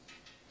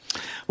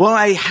Well,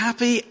 a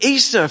happy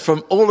Easter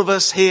from all of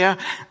us here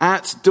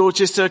at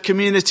Dorchester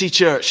Community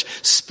Church.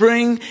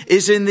 Spring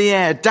is in the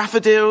air.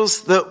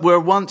 Daffodils that were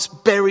once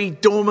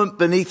buried dormant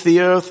beneath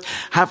the earth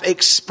have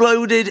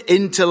exploded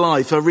into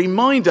life. A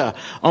reminder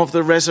of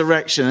the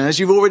resurrection. And as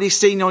you've already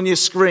seen on your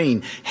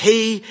screen,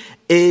 he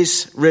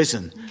is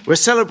risen. We're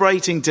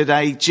celebrating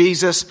today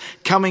Jesus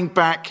coming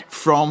back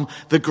from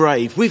the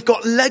grave. We've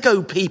got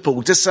Lego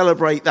people to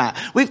celebrate that.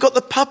 We've got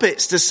the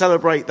puppets to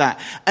celebrate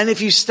that. And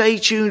if you stay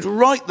tuned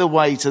right the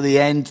way to the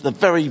end, the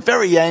very,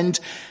 very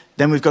end,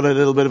 then we've got a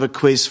little bit of a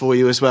quiz for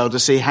you as well to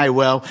see how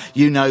well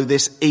you know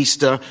this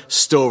Easter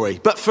story.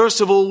 But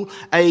first of all,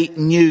 a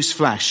news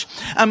flash.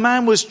 A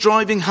man was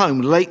driving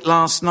home late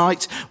last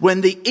night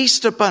when the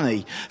Easter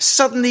bunny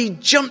suddenly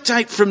jumped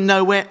out from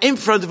nowhere in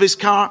front of his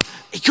car.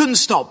 He couldn't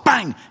stop.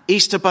 Bang!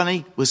 Easter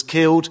bunny was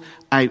killed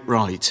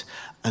outright.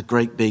 A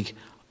great big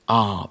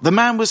The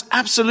man was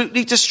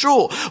absolutely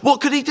distraught.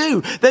 What could he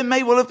do? There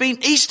may well have been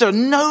Easter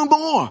no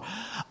more.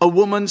 A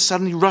woman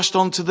suddenly rushed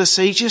onto the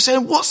scene. She was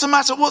saying, "What's the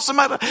matter? What's the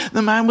matter?"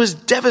 The man was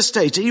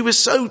devastated. He was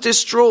so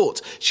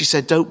distraught. She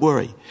said, "Don't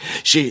worry."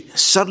 She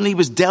suddenly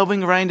was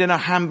delving around in her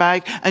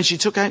handbag and she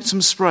took out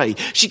some spray.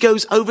 She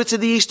goes over to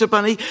the Easter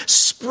bunny,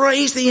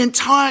 sprays the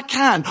entire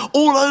can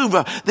all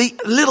over the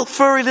little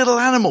furry little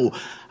animal.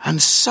 And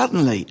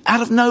suddenly,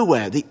 out of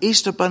nowhere, the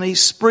Easter bunny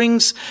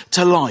springs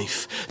to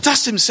life,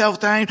 dusts himself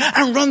down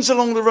and runs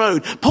along the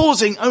road,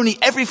 pausing only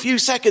every few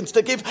seconds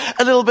to give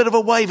a little bit of a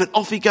wave, and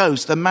off he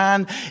goes. The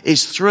man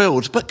is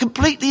thrilled, but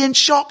completely in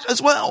shock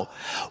as well.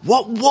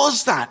 "What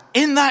was that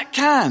in that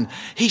can?"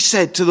 he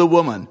said to the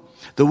woman.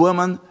 The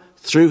woman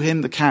threw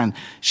him the can.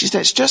 She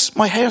said, "It's just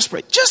my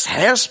hairspray." "Just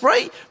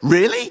hairspray?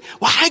 Really?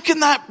 Well, how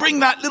can that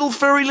bring that little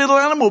furry little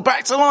animal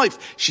back to life?"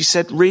 She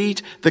said,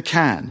 "Read the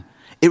can."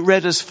 It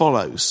read as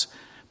follows: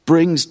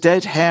 "Brings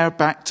dead hair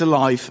back to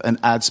life and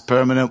adds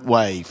permanent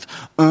wave."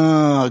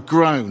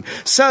 Groan.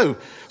 So,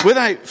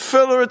 without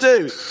further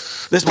ado,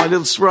 there's my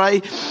little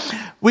spray.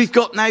 We've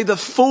got now the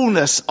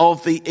fullness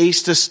of the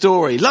Easter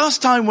story.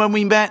 Last time when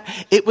we met,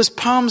 it was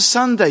Palm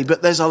Sunday,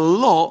 but there's a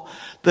lot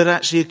that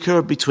actually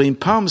occurred between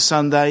Palm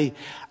Sunday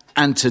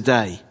and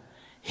today.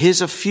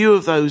 Here's a few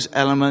of those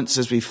elements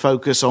as we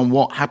focus on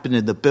what happened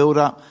in the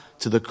build-up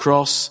to the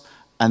cross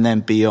and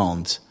then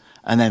beyond.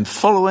 And then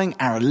following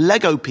our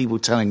Lego people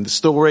telling the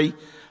story,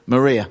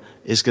 Maria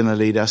is going to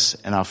lead us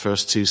in our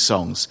first two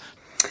songs.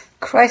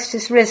 Christ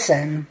is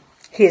risen.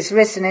 He is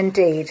risen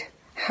indeed.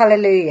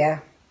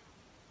 Hallelujah.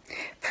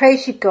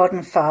 Praise you, God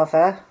and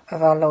Father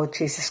of our Lord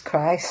Jesus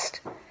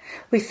Christ.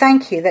 We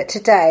thank you that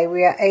today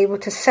we are able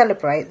to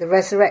celebrate the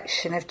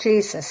resurrection of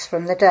Jesus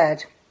from the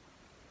dead.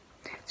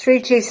 Through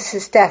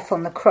Jesus' death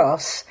on the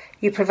cross,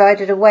 you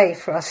provided a way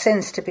for our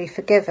sins to be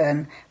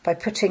forgiven by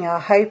putting our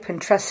hope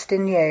and trust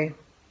in you.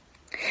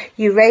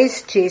 You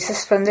raised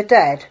Jesus from the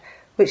dead,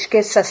 which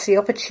gives us the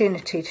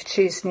opportunity to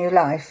choose new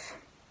life.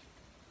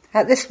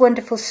 At this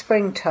wonderful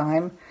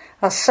springtime,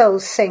 our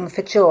souls sing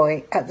for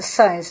joy at the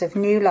signs of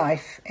new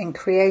life in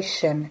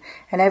creation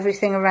and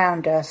everything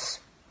around us.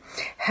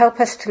 Help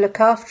us to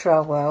look after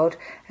our world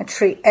and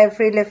treat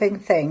every living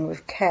thing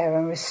with care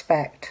and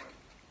respect.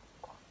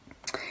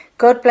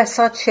 God bless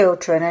our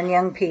children and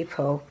young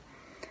people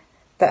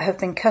that have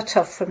been cut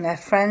off from their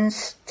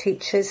friends,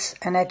 teachers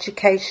and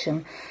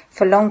education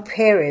for long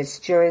periods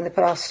during the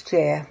past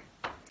year.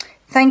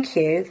 Thank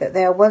you that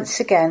they are once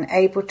again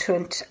able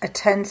to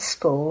attend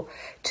school,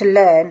 to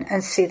learn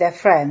and see their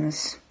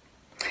friends.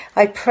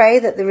 I pray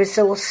that the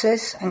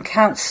resources and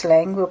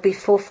counselling will be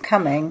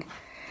forthcoming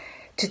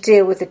to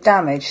deal with the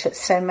damage that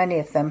so many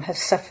of them have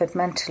suffered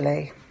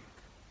mentally.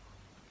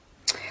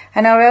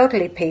 And our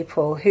elderly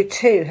people who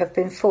too have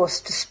been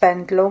forced to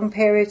spend long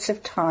periods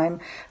of time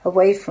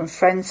away from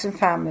friends and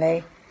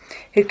family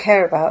who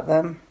care about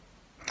them.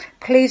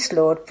 Please,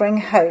 Lord, bring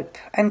hope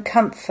and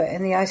comfort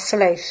in the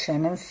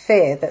isolation and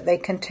fear that they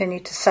continue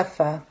to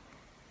suffer.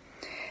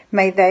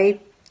 May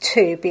they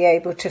too be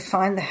able to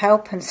find the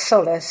help and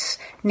solace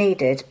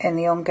needed in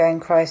the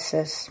ongoing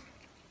crisis.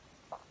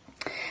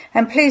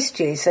 And please,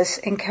 Jesus,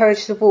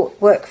 encourage the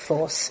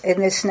workforce in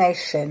this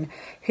nation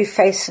who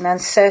face an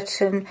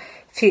uncertain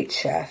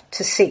future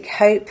to seek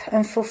hope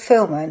and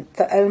fulfillment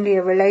that only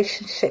a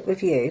relationship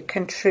with you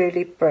can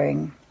truly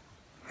bring.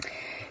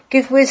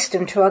 Give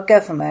wisdom to our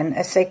government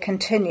as they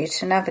continue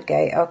to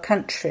navigate our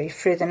country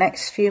through the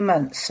next few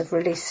months of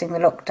releasing the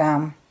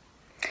lockdown.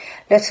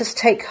 Let us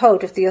take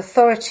hold of the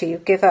authority you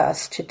give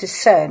us to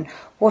discern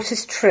what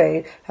is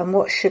true and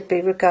what should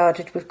be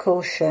regarded with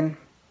caution.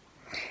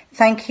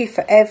 Thank you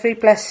for every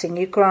blessing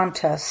you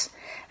grant us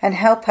and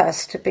help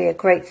us to be a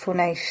grateful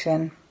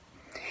nation.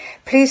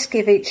 Please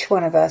give each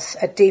one of us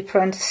a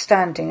deeper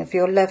understanding of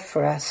your love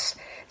for us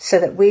so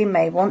that we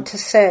may want to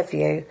serve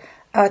you,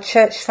 our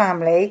church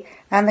family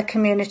and the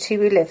community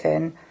we live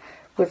in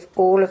with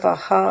all of our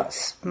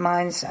hearts,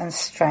 minds and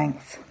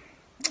strength.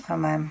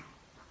 Amen.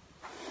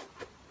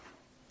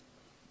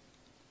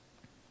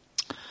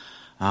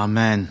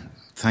 Amen.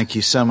 Thank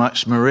you so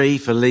much, Marie,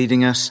 for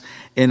leading us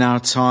in our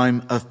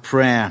time of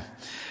prayer.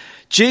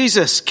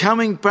 Jesus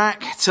coming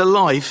back to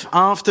life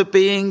after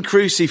being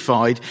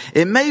crucified.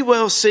 It may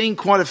well seem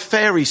quite a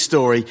fairy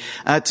story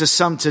to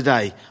some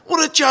today.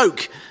 What a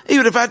joke. He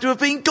would have had to have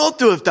been God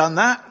to have done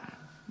that.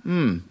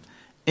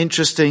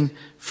 Interesting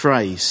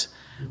phrase.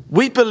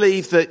 We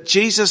believe that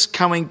Jesus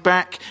coming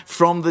back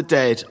from the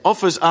dead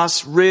offers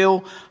us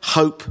real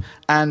hope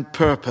and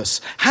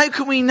purpose. How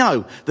can we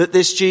know that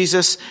this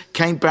Jesus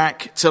came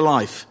back to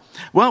life?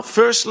 Well,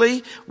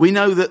 firstly, we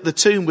know that the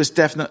tomb was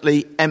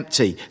definitely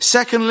empty.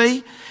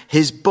 Secondly,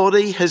 his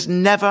body has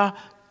never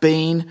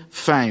been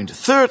found.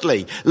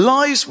 Thirdly,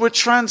 lives were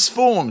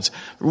transformed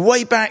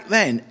way back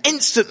then,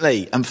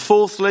 instantly. And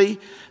fourthly,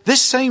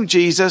 this same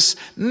Jesus,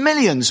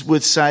 millions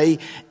would say,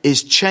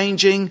 is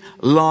changing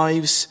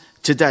lives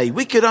today.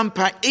 We could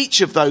unpack each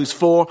of those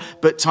four,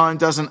 but time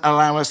doesn't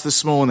allow us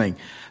this morning.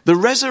 The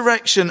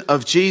resurrection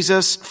of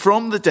Jesus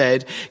from the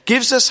dead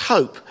gives us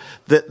hope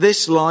that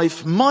this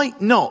life might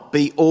not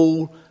be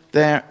all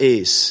there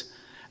is.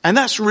 And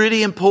that's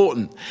really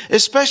important,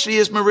 especially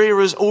as Maria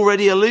has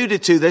already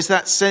alluded to. There's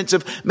that sense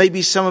of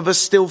maybe some of us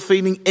still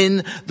feeling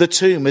in the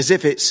tomb as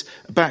if it's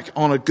back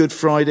on a Good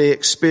Friday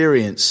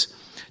experience.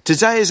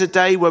 Today is a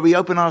day where we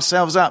open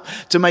ourselves up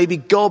to maybe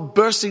God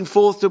bursting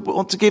forth to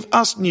want to give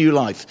us new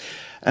life.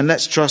 And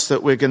let's trust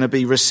that we're going to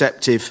be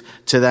receptive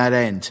to that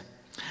end.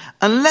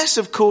 Unless,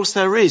 of course,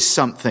 there is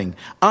something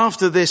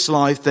after this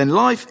life, then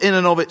life in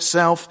and of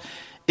itself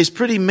is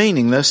pretty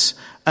meaningless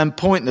and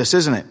pointless,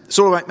 isn't it? It's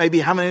all about maybe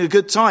having a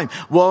good time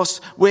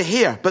whilst we're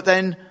here. But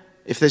then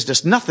if there's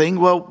just nothing,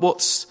 well,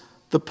 what's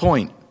the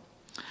point?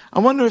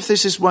 I wonder if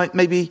this is why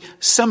maybe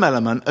some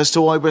element as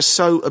to why we're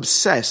so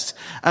obsessed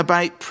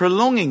about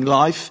prolonging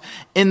life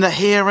in the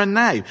here and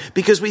now,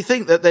 because we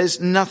think that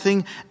there's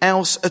nothing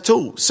else at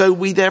all. So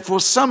we therefore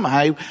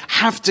somehow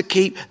have to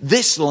keep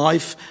this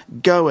life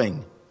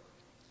going.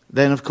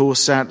 Then, of course,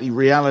 sadly,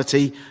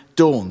 reality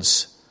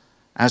dawns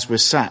as we're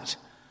sat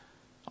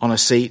on a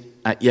seat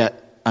at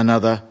yet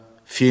another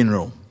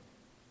funeral.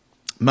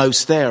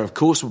 Most there, of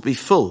course, will be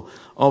full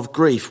of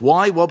grief.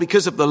 Why? Well,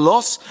 because of the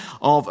loss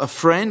of a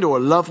friend or a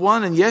loved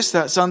one. And yes,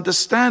 that's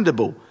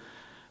understandable.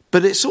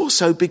 But it's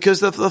also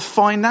because of the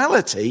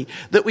finality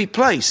that we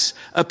place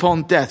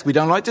upon death. We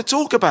don't like to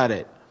talk about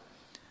it.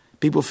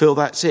 People feel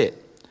that's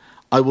it.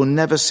 I will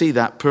never see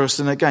that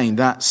person again.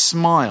 That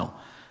smile,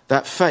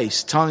 that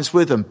face, times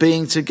with them,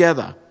 being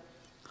together.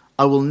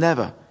 I will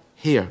never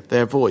hear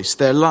their voice,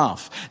 their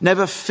laugh,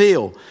 never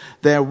feel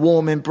their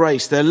warm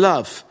embrace, their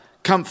love,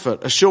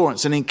 comfort,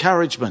 assurance and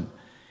encouragement.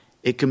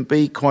 It can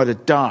be quite a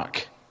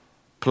dark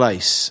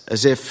place,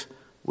 as if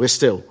we're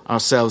still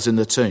ourselves in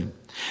the tomb.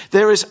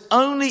 There is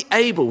only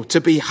able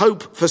to be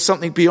hope for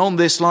something beyond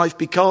this life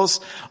because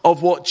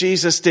of what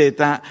Jesus did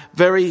that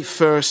very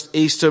first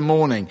Easter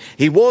morning.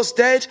 He was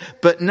dead,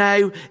 but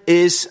now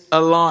is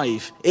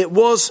alive. It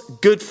was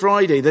Good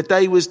Friday. The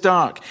day was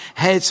dark.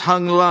 Heads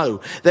hung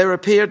low. There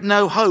appeared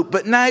no hope.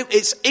 But now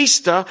it's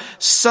Easter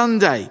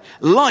Sunday.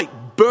 Light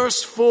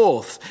bursts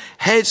forth.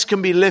 Heads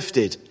can be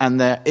lifted, and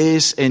there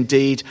is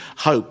indeed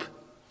hope.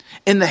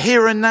 In the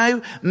here and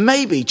now,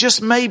 maybe,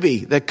 just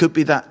maybe, there could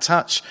be that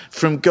touch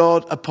from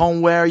God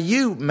upon where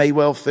you may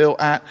well feel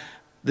at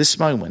this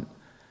moment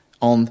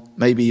on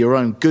maybe your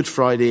own Good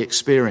Friday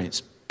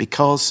experience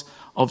because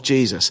of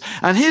Jesus.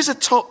 And here's a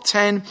top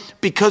 10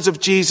 because of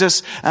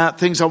Jesus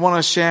things I want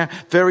to share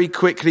very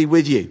quickly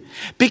with you.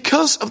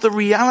 Because of the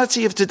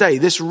reality of today,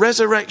 this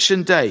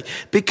resurrection day,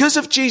 because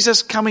of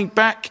Jesus coming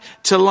back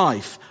to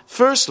life,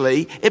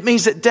 firstly, it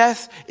means that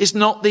death is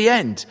not the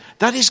end.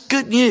 That is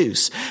good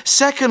news.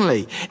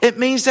 Secondly, it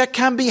means there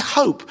can be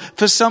hope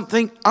for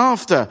something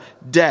after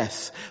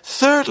death.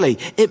 Thirdly,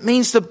 it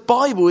means the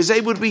Bible is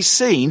able to be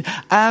seen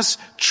as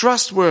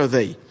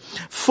trustworthy.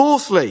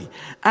 Fourthly,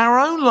 our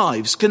own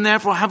lives can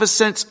therefore have a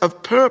sense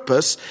of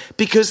purpose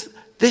because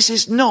this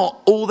is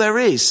not all there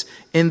is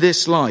in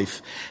this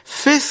life.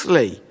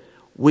 Fifthly,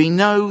 we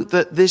know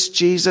that this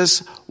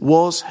Jesus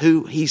was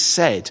who he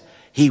said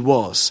he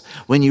was.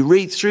 When you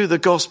read through the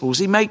Gospels,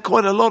 he made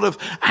quite a lot of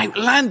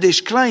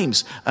outlandish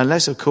claims,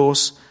 unless, of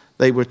course,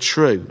 they were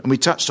true. And we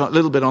touched on a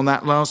little bit on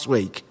that last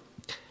week.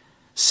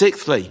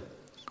 Sixthly,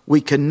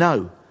 we can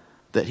know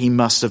that he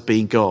must have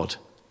been God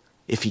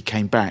if he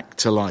came back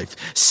to life.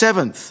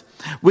 Seventh,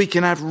 we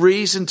can have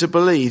reason to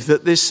believe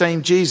that this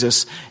same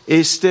Jesus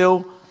is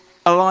still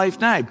alive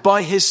now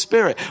by his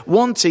Spirit,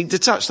 wanting to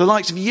touch the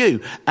likes of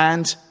you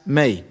and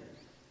me.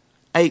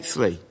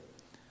 Eighthly,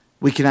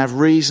 we can have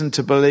reason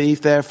to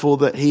believe, therefore,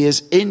 that he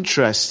is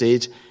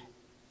interested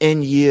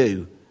in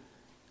you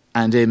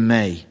and in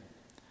me.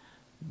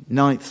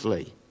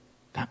 Ninthly,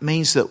 that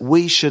means that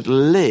we should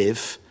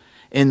live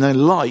in the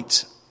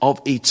light of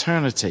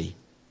eternity.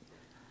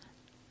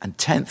 And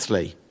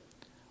tenthly,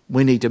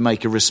 we need to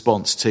make a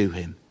response to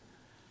him.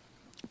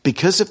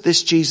 Because of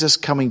this Jesus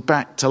coming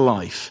back to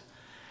life,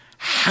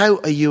 how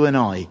are you and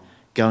I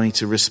going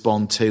to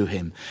respond to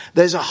him?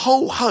 There's a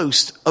whole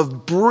host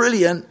of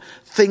brilliant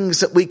things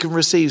that we can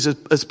receive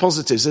as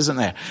positives, isn't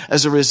there?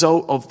 As a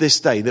result of this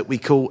day that we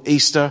call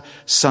Easter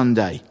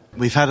Sunday.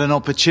 We've had an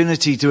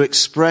opportunity to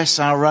express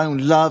our own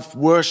love,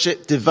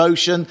 worship,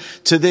 devotion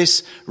to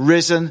this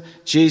risen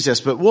Jesus.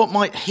 But what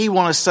might he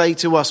want to say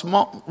to us?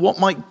 What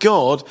might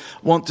God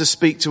want to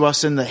speak to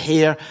us in the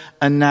here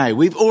and now?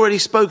 We've already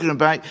spoken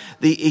about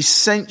the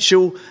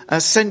essential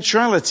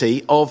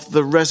centrality of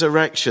the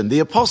resurrection. The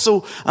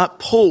apostle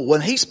Paul,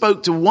 when he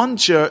spoke to one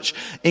church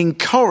in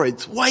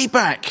Corinth way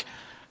back,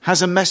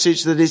 has a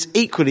message that is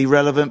equally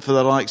relevant for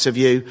the likes of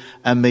you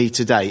and me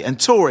today. And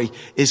Tori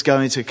is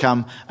going to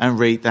come and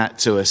read that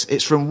to us.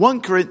 It's from 1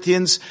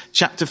 Corinthians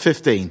chapter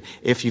 15,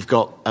 if you've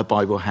got a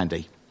Bible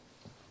handy.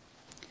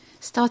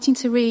 Starting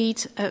to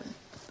read at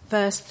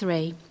verse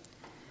 3.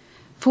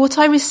 For what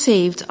I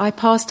received, I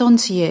passed on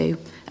to you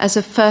as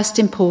of first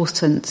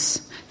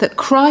importance, that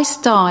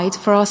Christ died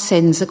for our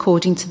sins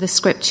according to the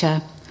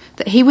Scripture,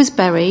 that he was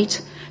buried,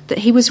 that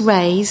he was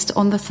raised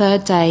on the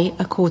third day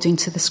according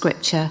to the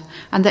Scripture,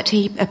 and that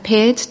he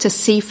appeared to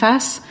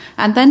Cephas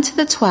and then to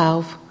the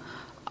 12.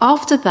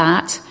 After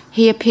that,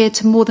 he appeared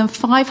to more than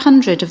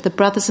 500 of the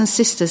brothers and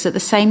sisters at the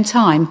same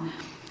time,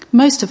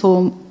 most of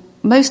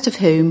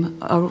whom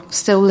are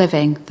still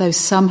living, though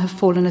some have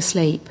fallen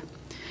asleep.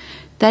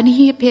 Then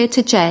he appeared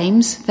to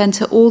James, then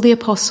to all the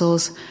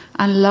apostles,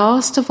 and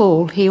last of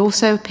all he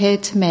also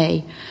appeared to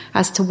me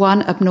as to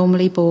one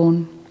abnormally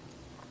born.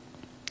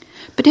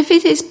 But if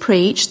it is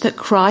preached that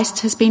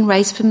Christ has been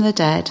raised from the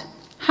dead,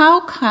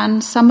 how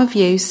can some of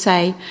you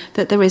say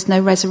that there is no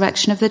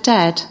resurrection of the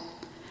dead?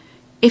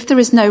 If there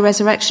is no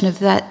resurrection of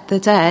the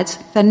dead,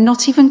 then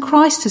not even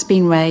Christ has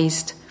been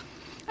raised.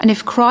 And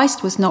if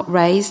Christ was not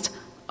raised,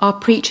 our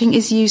preaching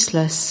is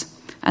useless,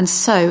 and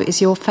so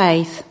is your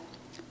faith.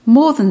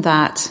 More than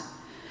that,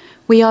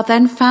 we are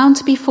then found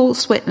to be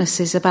false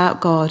witnesses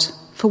about God,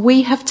 for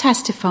we have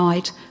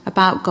testified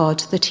about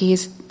God that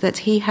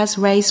he has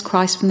raised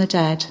Christ from the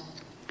dead.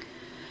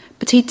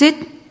 But he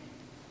did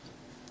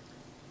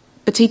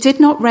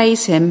not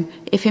raise him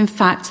if in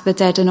fact the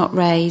dead are not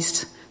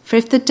raised. For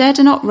if the dead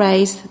are not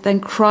raised, then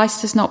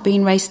Christ has not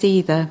been raised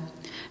either.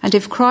 And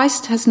if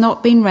Christ has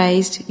not been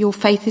raised, your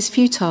faith is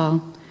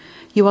futile.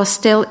 You are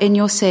still in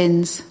your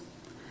sins.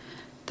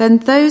 Then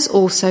those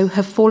also who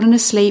have fallen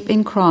asleep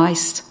in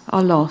Christ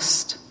are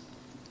lost.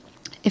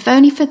 If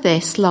only for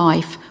this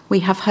life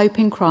we have hope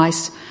in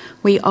Christ,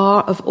 we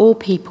are of all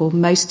people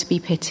most to be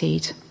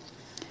pitied.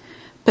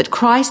 But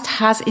Christ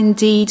has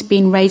indeed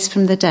been raised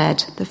from the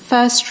dead, the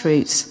first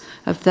fruits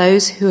of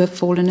those who have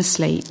fallen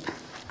asleep.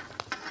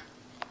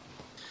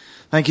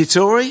 Thank you,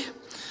 Tori.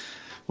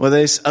 Well,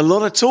 there's a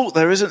lot of talk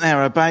there, isn't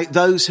there, about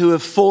those who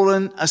have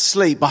fallen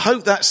asleep. I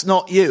hope that's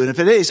not you. And if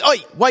it is, oi,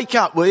 wake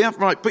up, will you?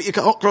 Right, put your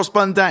hot cross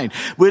bun down.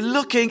 We're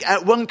looking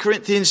at 1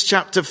 Corinthians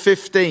chapter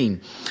 15.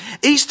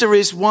 Easter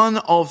is one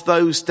of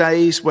those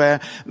days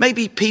where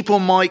maybe people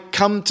might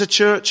come to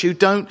church who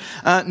don't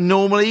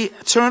normally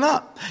turn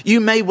up.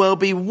 You may well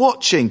be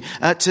watching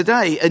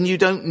today and you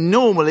don't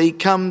normally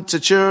come to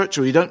church,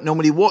 or you don't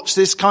normally watch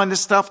this kind of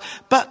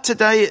stuff. But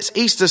today it's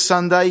Easter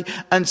Sunday,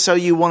 and so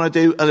you want to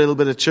do a little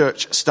bit of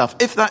church stuff.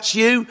 If that's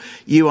you,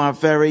 you are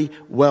very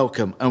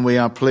welcome, and we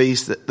are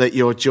pleased that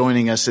you're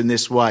joining us in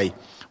this way.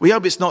 We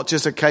hope it's not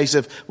just a case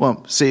of,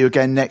 well, see you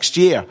again next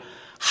year.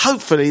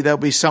 Hopefully there'll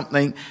be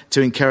something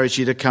to encourage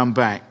you to come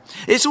back.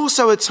 It's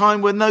also a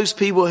time when those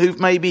people who've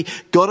maybe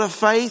got a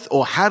faith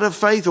or had a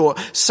faith or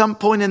at some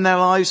point in their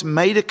lives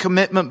made a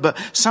commitment but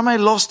somehow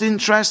lost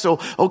interest or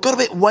got a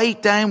bit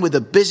weighed down with the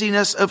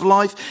busyness of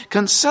life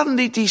can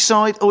suddenly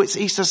decide, oh, it's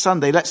Easter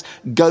Sunday, let's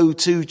go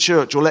to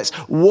church, or let's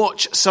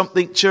watch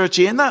something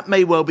churchy. And that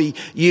may well be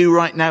you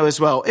right now as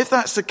well. If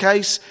that's the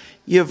case,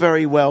 you're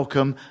very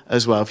welcome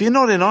as well. If you're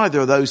not in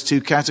either of those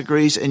two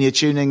categories and you're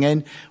tuning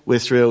in, we're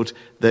thrilled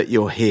that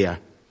you're here.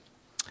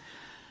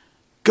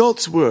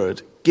 God's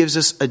word gives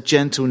us a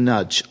gentle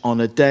nudge on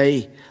a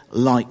day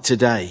like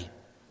today,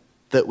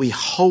 that we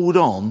hold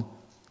on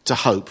to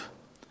hope.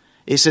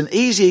 It's an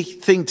easy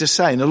thing to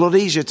say, and a lot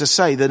easier to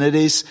say than it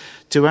is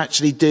to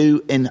actually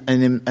do and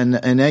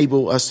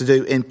enable us to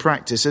do in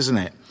practice, isn't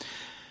it?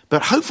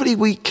 But hopefully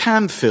we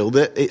can feel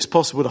that it's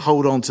possible to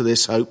hold on to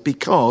this hope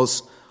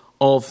because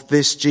of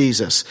this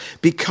Jesus,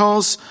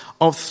 because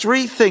of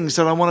three things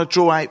that I want to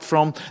draw out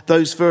from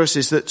those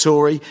verses that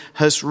Tori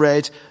has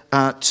read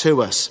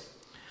to us.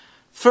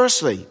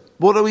 Firstly,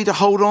 what are we to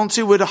hold on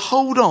to? We're to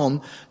hold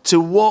on to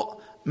what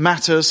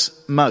matters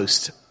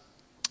most.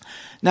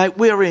 Now,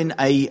 we're in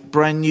a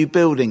brand new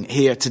building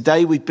here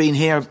today. We've been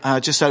here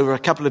just over a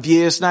couple of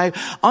years now.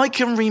 I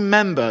can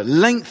remember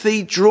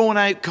lengthy,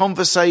 drawn-out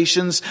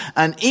conversations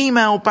and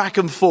email back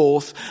and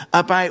forth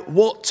about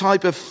what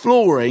type of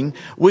flooring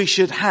we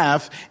should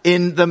have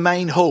in the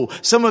main hall.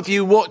 Some of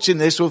you watching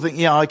this will think,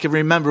 yeah, I can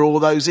remember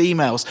all those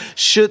emails.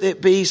 Should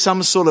it be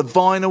some sort of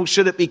vinyl?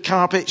 Should it be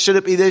carpet? Should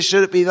it be this?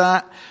 Should it be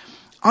that?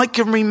 I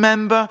can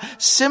remember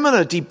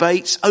similar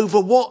debates over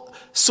what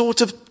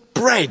sort of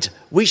bread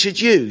we should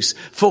use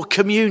for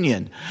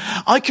communion.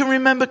 I can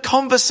remember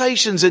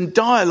conversations and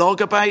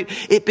dialogue about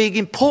it being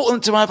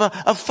important to have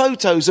a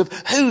photos of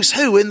who's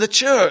who in the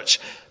church,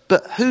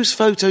 but whose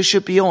photo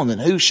should be on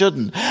and who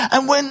shouldn't.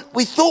 And when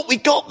we thought we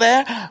got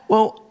there,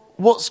 well,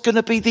 what's going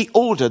to be the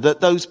order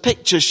that those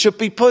pictures should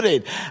be put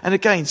in. And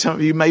again, some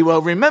of you may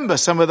well remember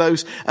some of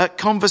those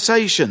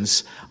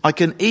conversations. I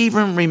can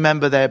even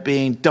remember there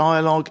being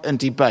dialogue and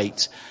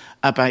debate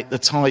about the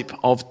type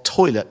of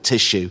toilet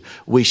tissue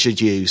we should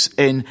use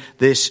in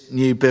this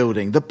new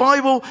building. The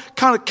Bible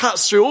kind of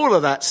cuts through all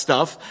of that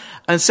stuff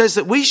and says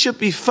that we should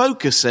be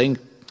focusing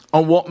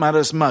on what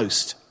matters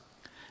most.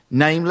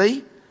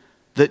 Namely,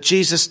 that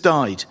Jesus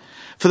died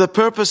for the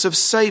purpose of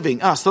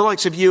saving us, the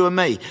likes of you and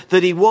me,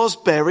 that he was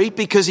buried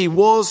because he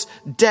was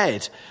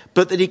dead,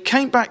 but that he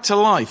came back to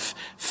life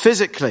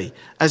physically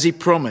as he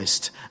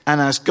promised and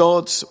as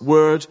God's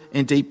word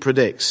indeed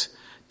predicts,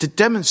 to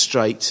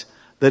demonstrate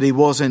that he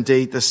was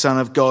indeed the Son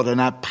of God and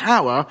had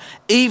power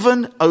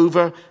even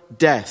over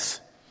death.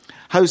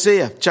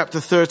 Hosea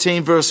chapter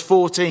 13 verse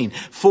 14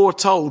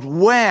 foretold,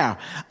 "Where,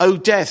 O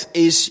death,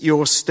 is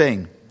your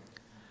sting?"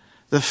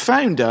 The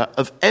founder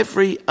of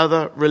every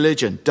other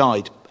religion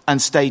died and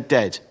stayed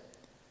dead.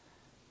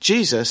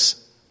 Jesus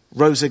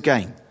rose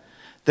again.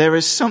 There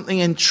is something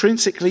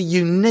intrinsically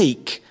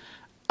unique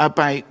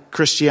about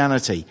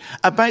Christianity,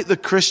 about the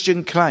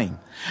Christian claim.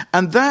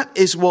 And that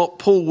is what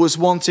Paul was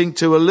wanting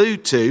to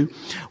allude to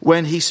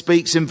when he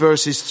speaks in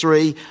verses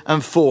 3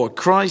 and 4.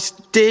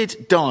 Christ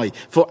did die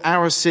for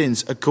our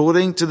sins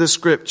according to the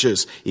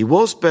scriptures. He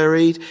was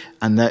buried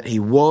and that he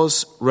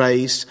was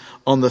raised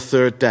on the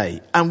third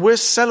day. And we're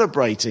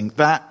celebrating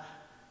that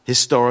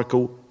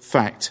historical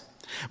fact.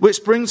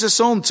 Which brings us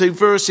on to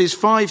verses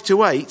 5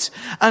 to 8.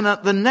 And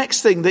the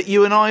next thing that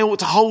you and I ought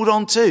to hold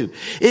on to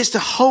is to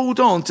hold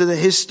on to the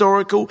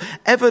historical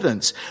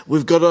evidence.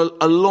 We've got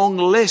a long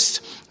list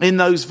in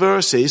those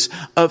verses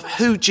of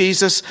who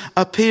Jesus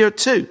appeared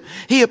to.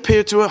 He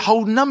appeared to a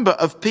whole number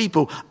of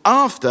people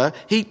after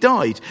he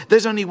died.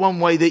 There's only one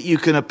way that you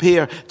can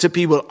appear to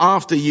people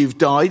after you've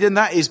died, and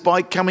that is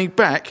by coming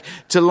back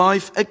to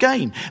life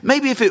again.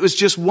 Maybe if it was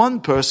just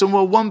one person,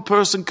 well, one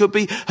person could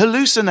be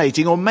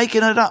hallucinating or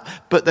making it up.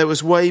 But there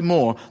was way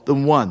more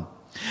than one.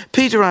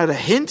 Peter had a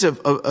hint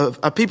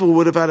people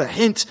would have had a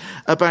hint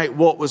about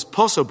what was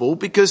possible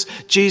because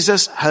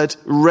Jesus had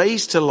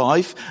raised to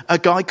life a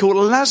guy called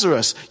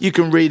Lazarus. You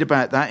can read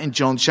about that in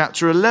John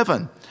chapter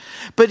 11.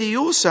 But he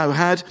also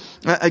had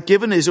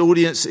given his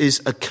audiences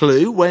a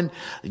clue when,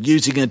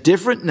 using a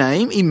different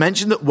name, he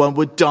mentioned that one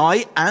would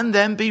die and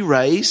then be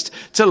raised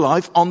to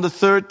life on the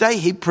third day.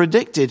 He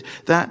predicted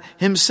that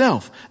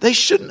himself. They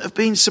shouldn't have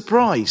been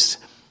surprised.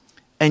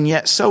 And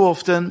yet so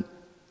often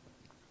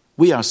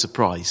we are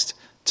surprised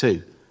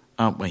too,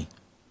 aren't we?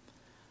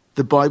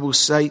 The Bible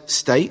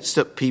states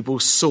that people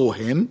saw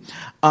him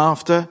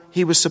after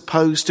he was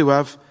supposed to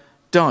have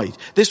died.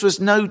 This was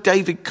no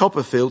David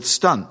Copperfield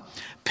stunt.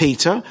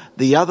 Peter,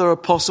 the other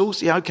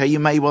apostles, you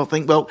may well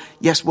think,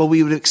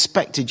 we would have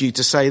expected you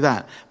to say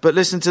that. But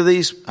listen to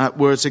these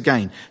words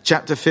again.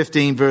 Chapter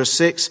 15, verse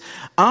 6.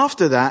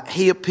 After that,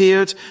 he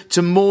appeared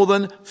to more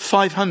than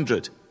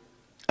 500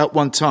 at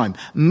one time,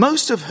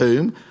 most of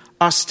whom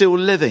are still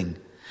living.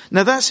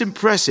 Now that's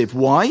impressive.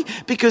 Why?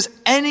 Because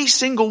any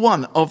single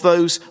one of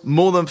those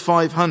more than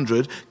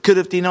 500 could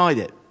have denied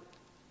it.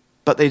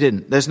 But they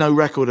didn't. There's no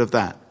record of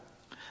that.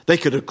 They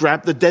could have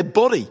grabbed the dead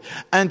body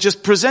and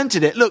just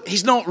presented it. Look,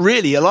 he's not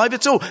really alive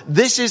at all.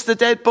 This is the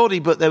dead body,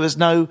 but there was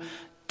no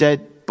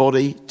dead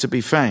body to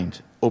be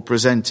found or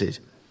presented.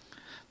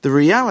 The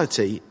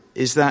reality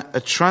is that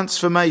a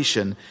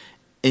transformation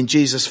in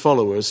Jesus'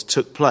 followers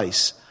took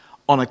place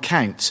on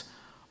account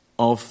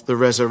of the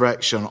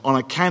resurrection, on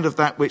account of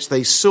that which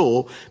they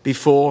saw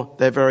before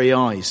their very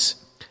eyes.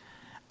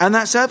 And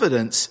that's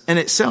evidence in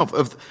itself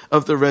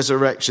of the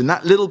resurrection.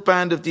 That little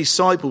band of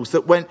disciples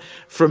that went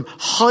from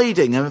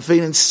hiding and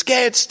feeling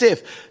scared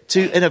stiff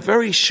to, in a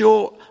very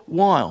short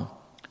while,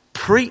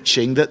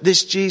 preaching that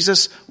this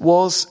Jesus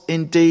was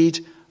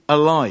indeed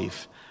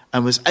alive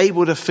and was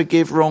able to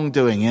forgive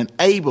wrongdoing and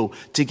able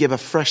to give a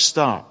fresh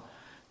start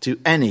to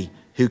any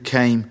who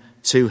came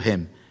to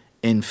him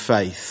in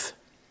faith.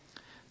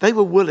 They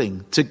were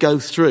willing to go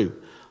through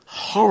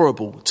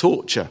horrible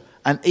torture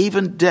and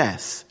even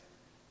death.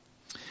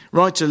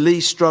 Writer Lee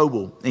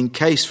Strobel, in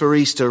Case for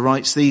Easter,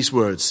 writes these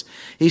words.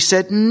 He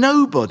said,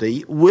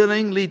 "Nobody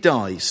willingly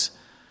dies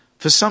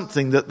for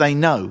something that they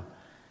know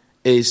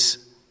is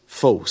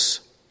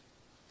false."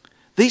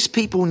 These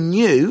people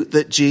knew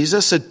that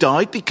Jesus had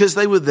died because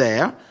they were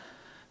there.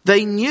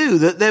 They knew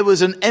that there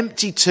was an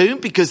empty tomb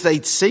because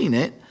they'd seen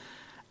it.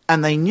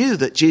 And they knew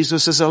that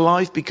Jesus was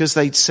alive because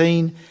they'd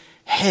seen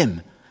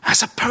him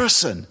as a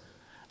person.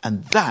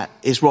 And that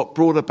is what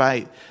brought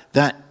about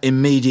that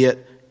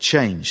immediate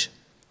change.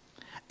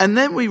 And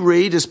then we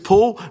read as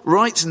Paul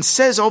writes and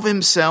says of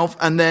himself,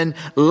 and then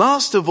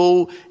last of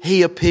all,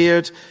 he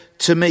appeared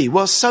to me.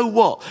 Well, so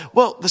what?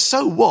 Well, the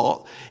so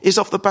what is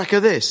off the back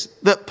of this,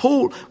 that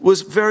Paul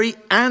was very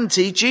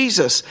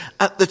anti-Jesus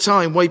at the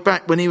time, way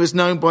back when he was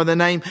known by the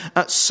name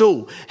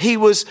Saul. He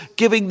was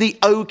giving the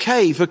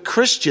okay for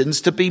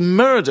Christians to be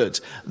murdered.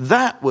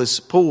 That was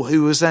Paul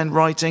who was then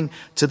writing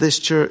to this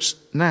church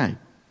now.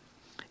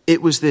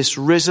 It was this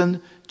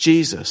risen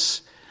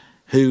Jesus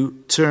who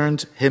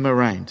turned him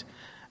around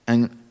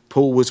and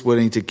Paul was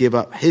willing to give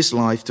up his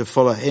life to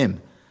follow him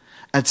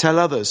and tell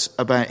others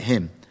about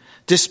him,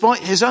 despite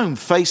his own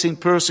facing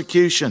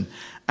persecution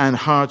and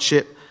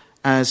hardship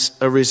as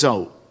a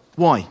result.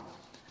 Why?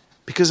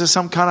 Because of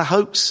some kind of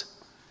hoax?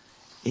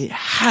 It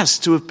has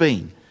to have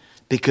been,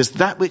 because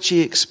that which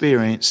he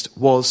experienced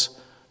was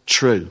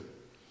true.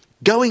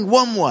 Going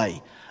one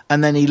way,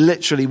 and then he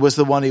literally was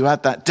the one who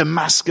had that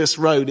Damascus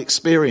Road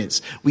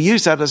experience. We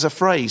use that as a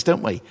phrase,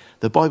 don't we?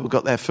 The Bible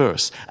got there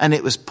first. And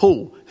it was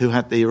Paul who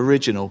had the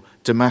original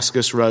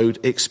Damascus Road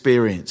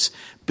experience.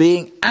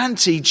 Being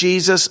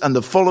anti-Jesus and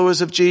the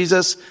followers of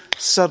Jesus,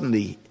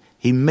 suddenly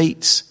he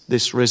meets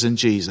this risen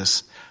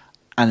Jesus.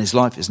 And his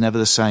life is never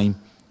the same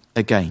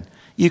again.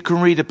 You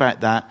can read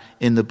about that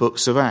in the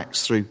books of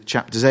Acts through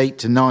chapters 8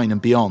 to 9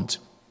 and beyond.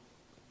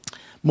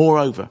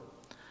 Moreover,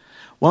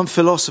 one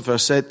philosopher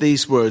said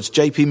these words.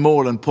 J.P.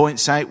 Moreland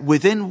points out,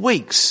 within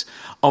weeks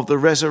of the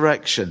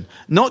resurrection,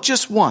 not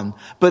just one,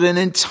 but an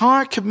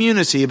entire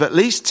community of at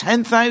least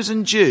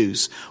 10,000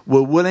 Jews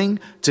were willing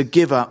to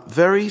give up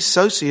very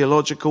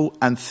sociological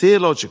and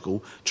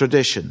theological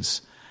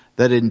traditions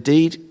that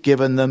indeed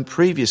given them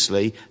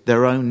previously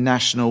their own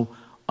national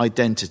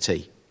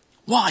identity.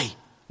 Why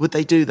would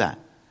they do that?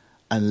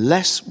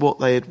 Unless what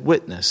they had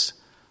witnessed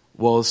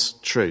was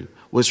true,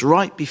 was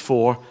right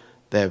before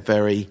their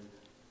very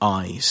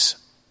eyes.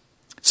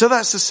 So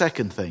that's the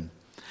second thing.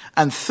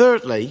 And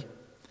thirdly,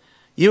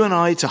 you and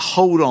I to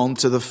hold on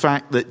to the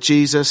fact that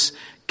Jesus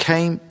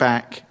came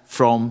back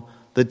from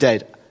the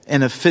dead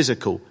in a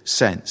physical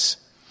sense.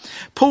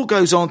 Paul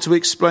goes on to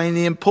explain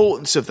the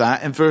importance of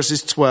that in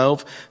verses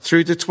 12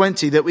 through to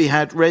 20 that we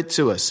had read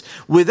to us.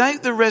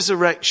 Without the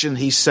resurrection,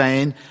 he's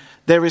saying,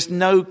 there is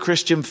no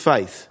Christian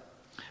faith,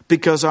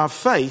 because our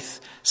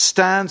faith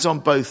stands on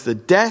both the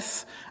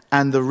death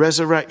and the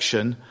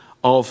resurrection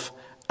of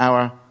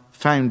our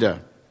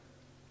founder.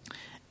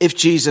 If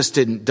Jesus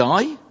didn't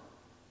die,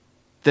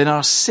 then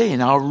our sin,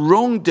 our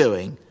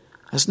wrongdoing,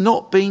 has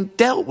not been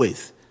dealt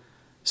with.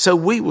 So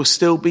we will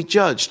still be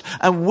judged.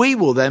 And we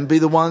will then be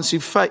the ones who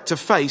to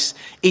face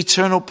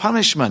eternal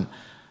punishment,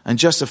 and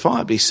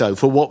justifiably so,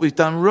 for what we've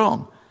done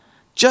wrong.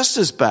 Just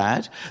as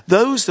bad,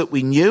 those that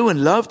we knew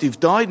and loved who've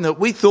died and that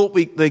we thought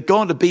they'd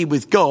gone to be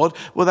with God,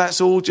 well,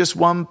 that's all just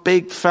one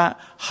big, fat,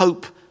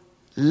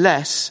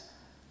 hopeless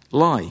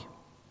lie.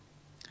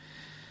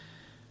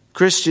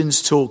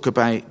 Christians talk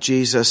about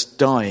Jesus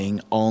dying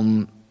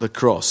on the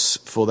cross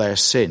for their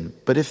sin.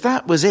 But if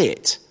that was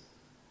it,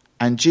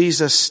 and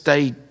Jesus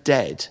stayed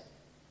dead,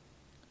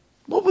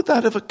 what would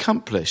that have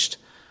accomplished?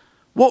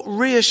 What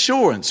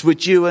reassurance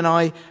would you and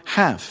I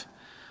have?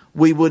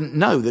 We wouldn't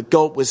know that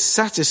God was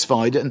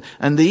satisfied, and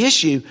the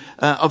issue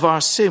of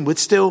our sin would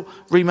still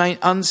remain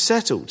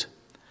unsettled.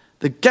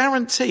 The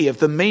guarantee of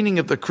the meaning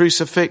of the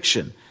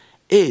crucifixion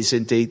is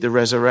indeed the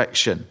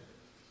resurrection.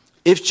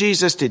 If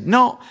Jesus did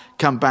not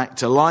come back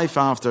to life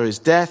after his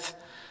death,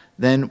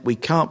 then we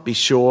can't be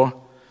sure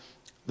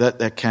that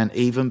there can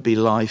even be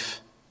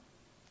life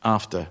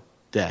after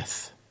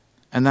death.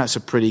 And that's a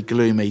pretty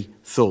gloomy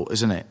thought,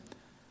 isn't it?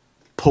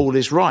 Paul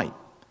is right.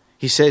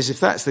 He says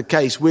if that's the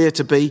case, we're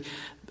to be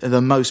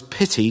the most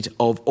pitied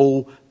of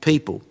all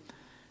people,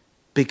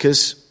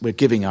 because we're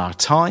giving our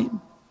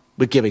time,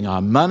 we're giving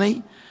our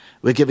money,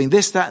 we're giving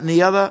this, that and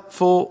the other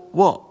for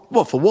what?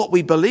 Well, for what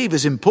we believe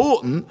is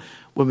important,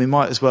 when we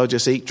might as well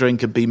just eat,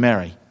 drink and be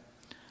merry.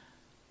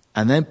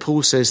 And then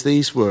Paul says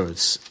these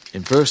words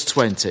in verse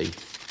 20.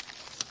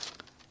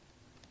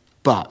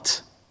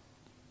 But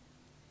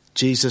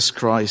Jesus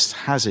Christ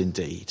has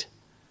indeed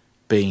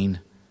been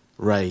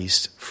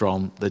raised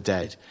from the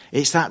dead.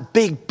 It's that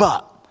big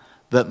but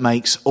that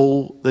makes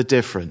all the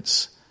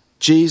difference.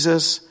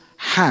 Jesus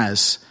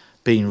has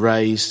been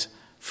raised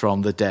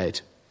from the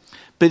dead.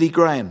 Billy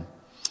Graham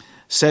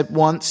said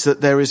once that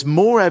there is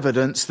more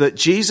evidence that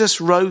Jesus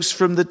rose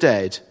from the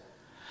dead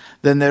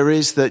than there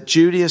is that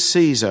Julius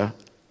Caesar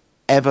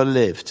ever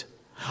lived,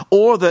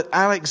 or that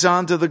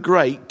Alexander the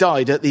Great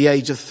died at the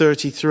age of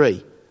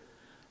 33.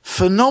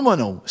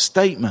 Phenomenal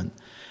statement,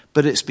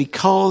 but it's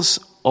because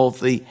of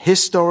the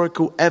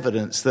historical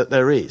evidence that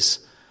there is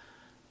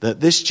that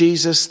this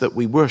Jesus that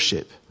we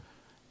worship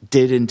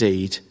did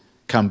indeed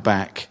come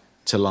back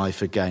to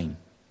life again.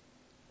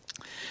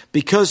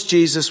 Because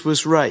Jesus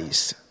was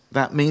raised,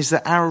 that means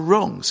that our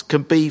wrongs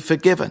can be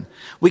forgiven.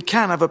 We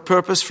can have a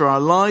purpose for our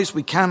lives.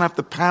 We can have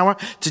the power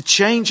to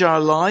change our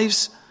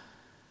lives.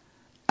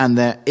 And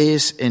there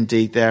is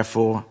indeed,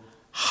 therefore,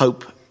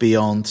 hope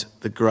beyond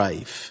the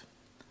grave.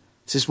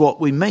 This is what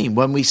we mean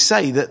when we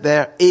say that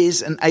there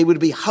is and able to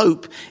be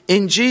hope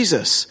in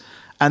Jesus.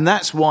 And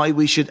that's why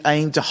we should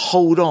aim to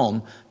hold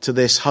on to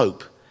this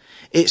hope.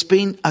 It's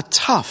been a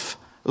tough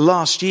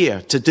last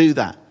year to do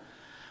that.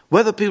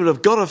 Whether people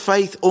have got a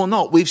faith or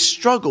not, we've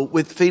struggled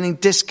with feeling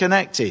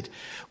disconnected.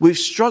 We've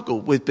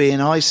struggled with being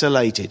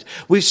isolated.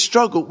 We've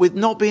struggled with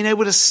not being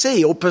able to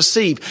see or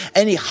perceive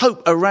any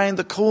hope around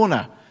the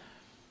corner.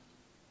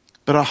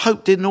 But our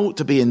hope didn't ought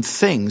to be in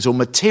things or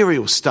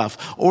material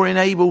stuff or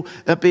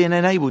being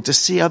enabled to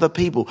see other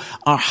people.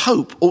 Our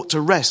hope ought to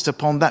rest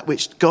upon that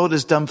which God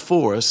has done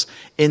for us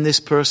in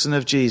this person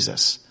of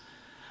Jesus.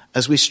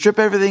 As we strip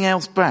everything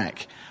else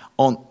back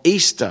on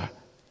Easter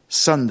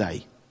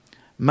Sunday,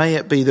 may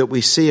it be that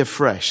we see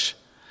afresh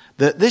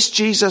that this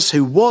Jesus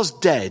who was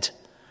dead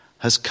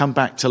has come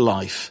back to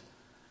life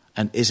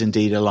and is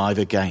indeed alive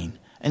again.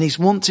 And he's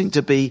wanting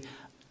to be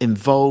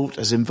involved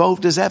as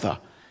ever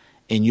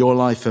in your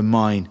life and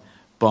mine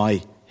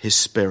by his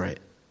Spirit.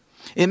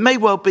 It may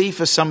well be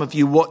for some of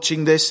you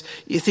watching this,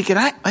 you're thinking,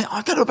 I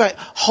don't know about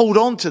hold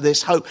on to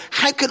this hope.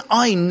 How can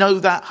I know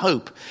that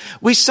hope?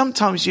 We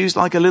sometimes use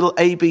like a little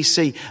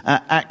ABC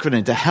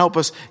acronym to help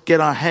us get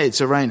our heads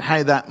around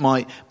how that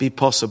might be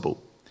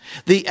possible.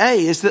 The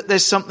A is that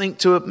there's something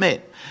to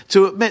admit.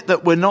 To admit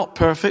that we're not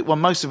perfect. Well,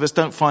 most of us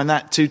don't find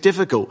that too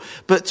difficult.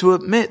 But to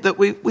admit that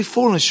we've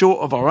fallen short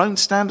of our own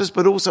standards,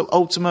 but also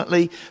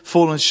ultimately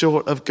fallen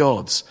short of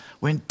God's.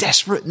 We're in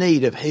desperate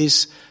need of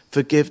his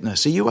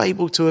forgiveness. Are you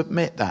able to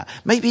admit that?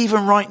 Maybe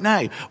even right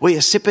now, where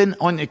you're sipping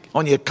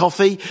on your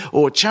coffee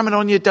or chamming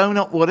on your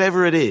donut,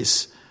 whatever it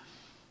is.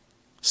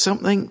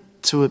 Something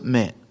to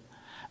admit.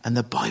 And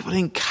the Bible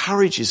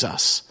encourages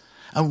us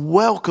and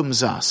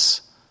welcomes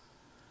us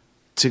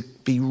to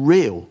be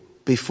real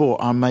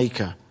before our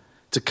Maker,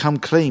 to come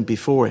clean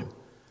before him.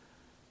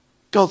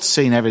 God's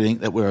seen everything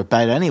that we're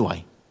about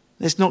anyway.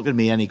 There's not going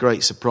to be any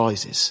great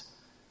surprises.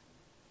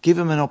 Give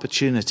him an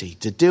opportunity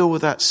to deal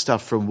with that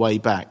stuff from way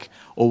back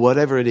or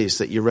whatever it is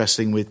that you're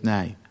wrestling with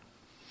now.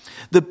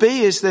 The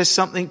B is there's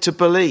something to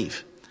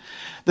believe.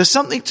 The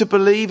something to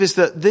believe is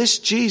that this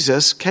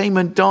Jesus came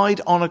and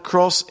died on a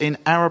cross in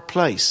our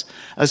place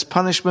as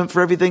punishment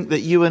for everything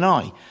that you and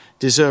I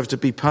deserve to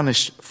be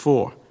punished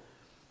for.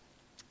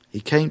 He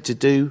came to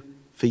do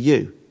for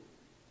you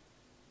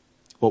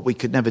what we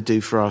could never do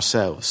for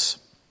ourselves.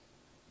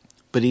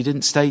 But he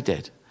didn't stay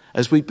dead.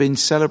 As we've been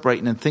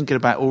celebrating and thinking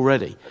about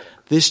already,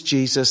 this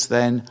Jesus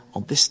then,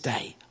 on this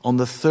day, on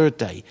the third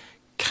day,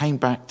 came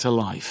back to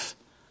life,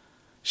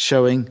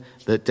 showing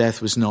that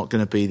death was not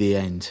going to be the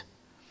end.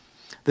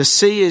 The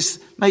C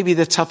is maybe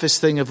the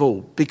toughest thing of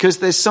all, because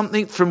there's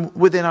something from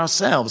within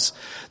ourselves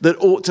that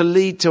ought to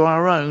lead to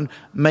our own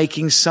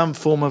making some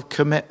form of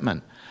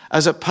commitment,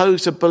 as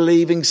opposed to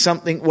believing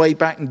something way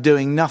back and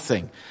doing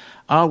nothing.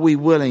 Are we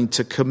willing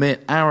to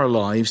commit our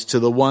lives to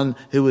the one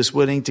who was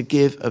willing to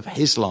give of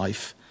his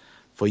life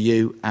for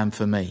you and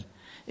for me?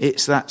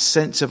 It's that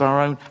sense of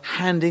our own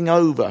handing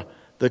over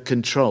the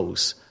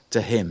controls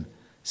to him,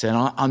 saying,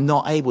 I'm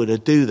not able to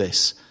do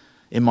this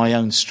in my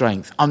own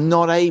strength. I'm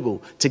not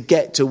able to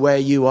get to where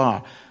you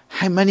are.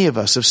 How many of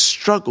us have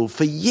struggled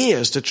for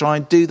years to try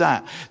and do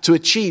that, to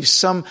achieve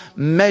some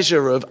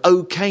measure of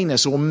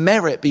okayness or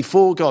merit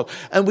before God?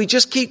 And we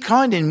just keep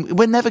climbing.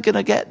 We're never going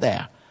to get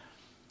there.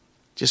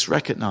 Just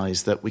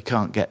recognize that we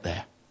can't get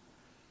there.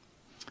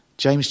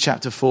 James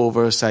chapter 4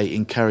 verse 8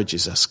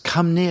 encourages us.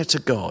 Come near to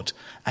God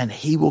and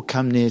he will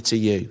come near to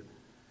you.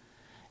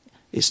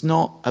 It's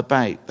not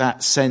about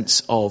that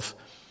sense of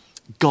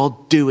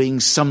God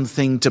doing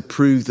something to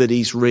prove that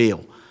he's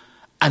real,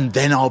 and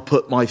then I'll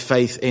put my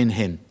faith in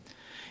him.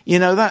 You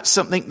know, that's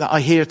something that I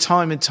hear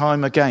time and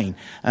time again,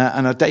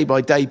 on a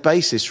day-by-day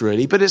basis,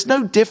 really. But it's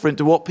no different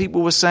to what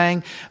people were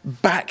saying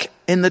back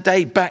in the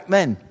day, back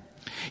then.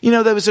 You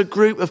know, there was a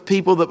group of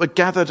people that were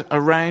gathered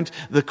around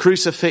the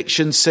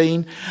crucifixion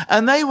scene,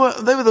 and they were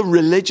the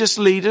religious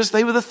leaders,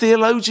 they were the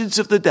theologians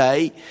of the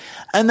day,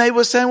 and they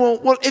were saying,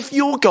 well, if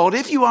you're God,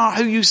 if you are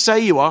who you say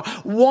you are,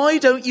 why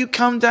don't you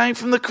come down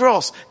from the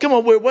cross? Come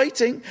on, we're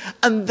waiting,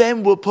 and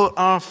then we'll put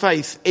our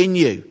faith in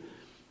you.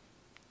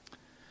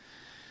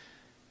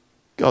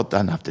 God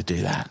doesn't have to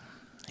do that.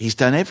 He's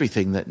done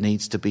everything that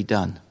needs to be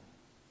done.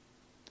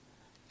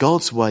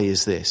 God's way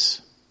is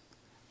this.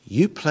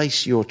 You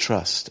place your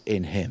trust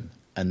in him,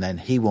 and then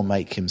he will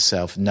make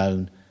himself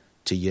known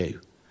to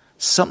you.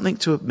 Something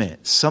to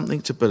admit,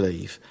 something to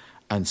believe,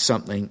 and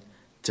something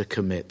to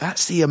commit.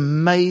 That's the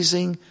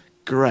amazing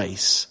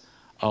grace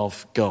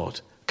of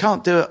God.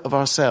 Can't do it of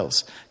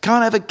ourselves.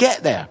 Can't ever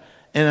get there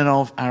in and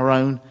of our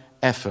own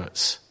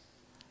efforts.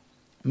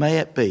 May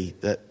it be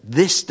that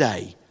this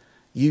day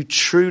you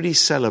truly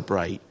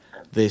celebrate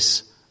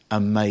this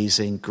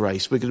amazing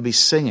grace. We're going to be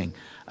singing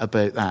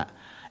about that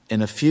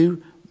in a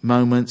few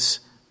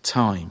moments'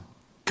 time.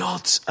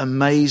 God's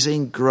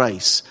amazing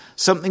grace.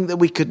 Something that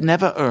we could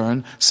never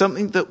earn.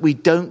 Something that we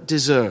don't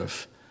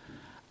deserve.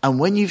 And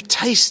when you've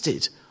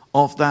tasted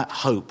of that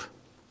hope,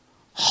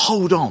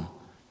 hold on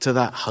to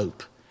that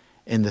hope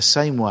in the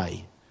same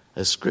way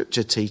as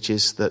Scripture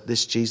teaches that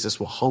this Jesus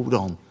will hold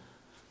on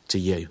to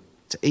you,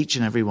 to each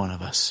and every one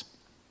of us.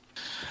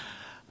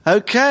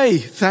 Okay,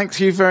 thank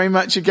you very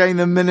much again,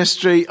 the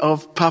Ministry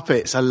of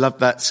Puppets. I love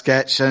that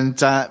sketch, and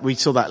we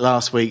saw that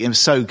last week. It was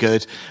so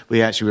good.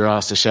 We actually were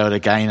asked to show it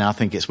again. I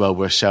think it's well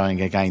worth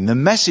showing again. The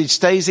message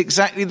stays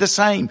exactly the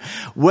same.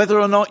 Whether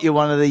or not you're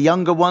one of the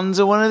younger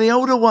ones or one of the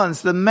older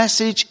ones, the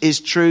message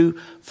is true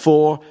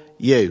for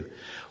you.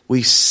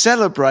 We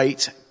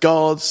celebrate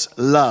God's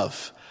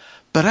love,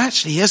 But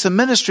actually, as the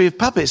ministry of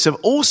puppets have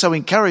also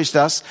encouraged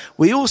us,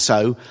 we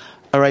also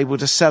are able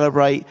to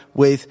celebrate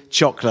with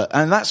chocolate.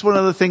 And that's one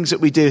of the things that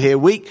we do here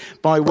week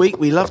by week.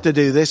 We love to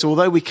do this,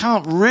 although we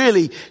can't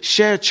really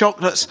share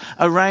chocolates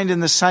around in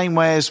the same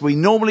way as we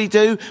normally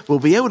do. We'll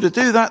be able to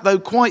do that though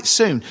quite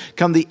soon.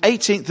 Come the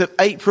 18th of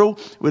April,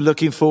 we're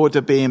looking forward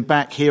to being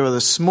back here with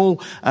a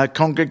small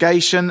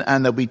congregation,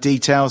 and there'll be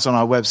details on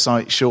our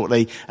website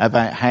shortly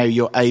about how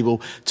you're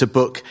able to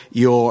book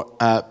your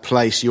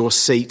place, your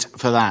seat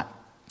for that.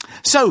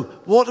 So,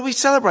 what do we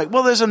celebrate?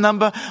 Well, there's a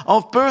number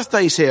of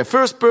birthdays here.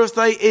 First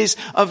birthday is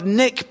of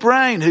Nick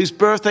Brown, whose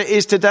birthday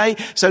is today.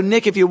 So,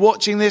 Nick, if you're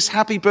watching this,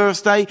 happy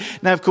birthday.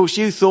 Now, of course,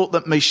 you thought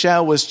that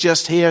Michelle was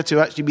just here to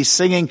actually be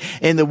singing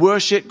in the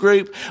worship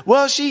group.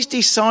 Well, she's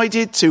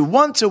decided to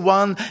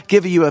one-to-one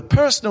give you a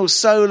personal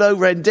solo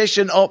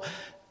rendition of...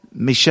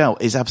 Michelle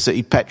is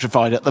absolutely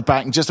petrified at the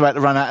back and just about to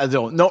run out of the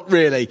door. Not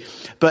really.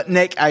 But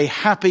Nick, a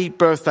happy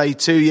birthday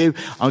to you.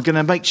 I'm going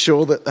to make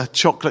sure that the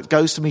chocolate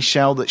goes to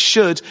Michelle that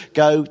should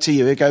go to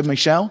you. Here you go,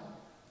 Michelle.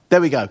 There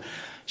we go.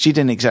 She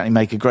didn't exactly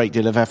make a great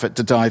deal of effort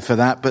to dive for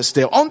that, but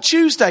still. On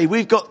Tuesday,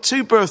 we've got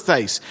two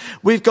birthdays.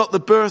 We've got the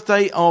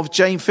birthday of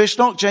Jane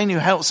Fishlock. Jane, who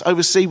helps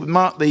oversee with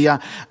Mark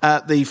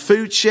the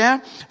food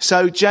share.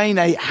 So, Jane,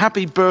 a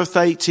happy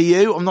birthday to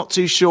you. I'm not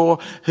too sure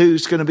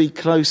who's going to be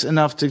close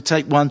enough to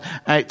take one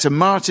out to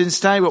Martin's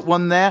Day, but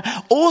one there.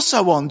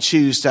 Also on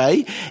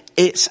Tuesday,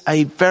 it's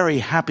a very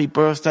happy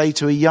birthday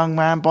to a young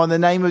man by the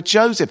name of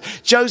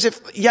Joseph.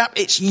 Joseph, yep,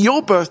 it's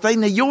your birthday.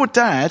 Now, your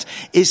dad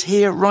is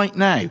here right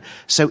now.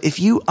 So if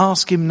you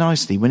ask him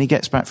nicely when he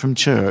gets back from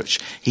church,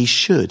 he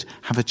should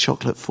have a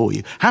chocolate for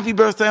you. Happy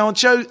birthday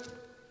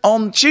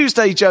on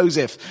Tuesday,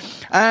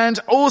 Joseph. And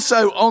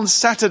also on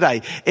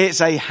Saturday,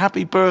 it's a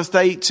happy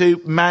birthday to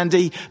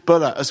Mandy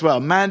Buller as well.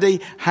 Mandy,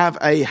 have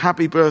a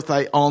happy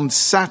birthday on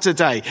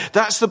Saturday.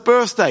 That's the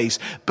birthdays.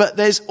 But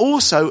there's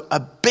also a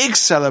big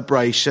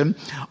celebration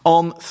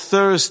on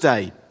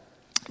Thursday.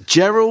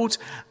 Gerald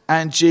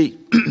and Jean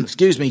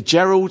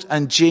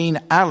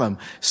Allen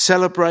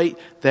celebrate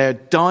their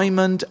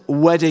diamond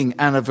wedding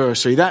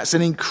anniversary. That's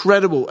an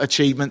incredible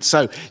achievement.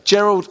 So,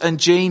 Gerald and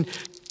Jean,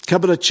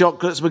 couple of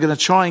chocolates. We're going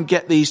to try and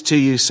get these to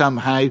you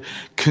somehow.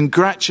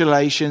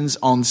 Congratulations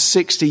on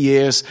 60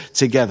 years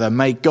together.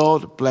 May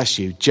God bless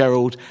you,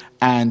 Gerald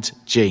and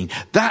Jean.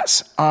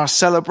 That's our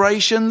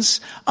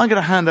celebrations. I'm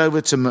going to hand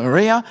over to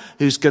Maria,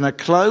 who's going to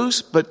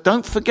close. But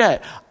don't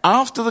forget,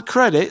 after the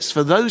credits,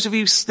 for those of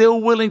you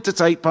still willing to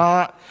take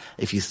part,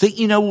 if you think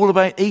you know all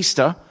about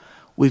Easter,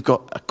 we've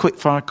got a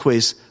quickfire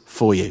quiz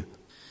for you.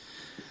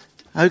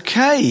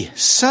 Okay,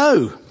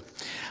 so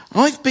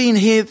I've been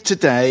here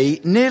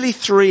today nearly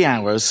 3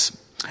 hours,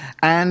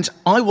 and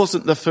I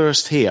wasn't the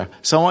first here.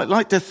 So I'd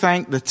like to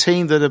thank the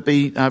team that have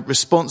been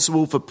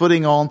responsible for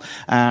putting on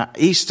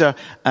Easter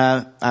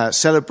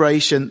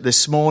celebration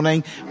this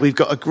morning. We've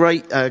got a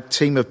great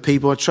team of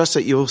people. I trust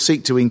that you'll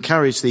seek to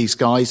encourage these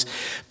guys.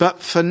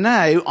 But for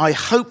now, I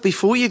hope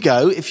before you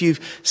go, if you've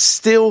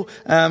still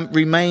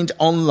remained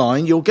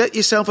online, you'll get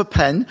yourself a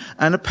pen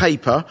and a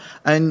paper,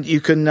 and you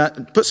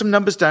can put some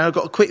numbers down. I've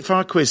got a quick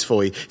fire quiz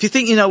for you. If you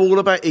think you know all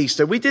about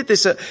Easter, we did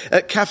this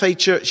at Cafe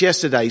Church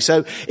yesterday.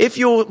 So if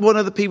you're one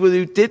of the people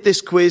who did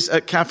this quiz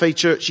at Cafe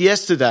Church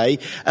yesterday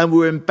and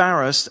were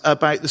embarrassed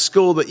about the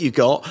score that you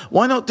got,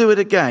 why not do it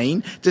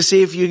again to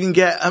see if you can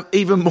get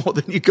even more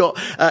than you got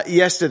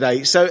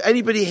yesterday? So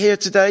anybody here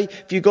today,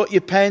 if you got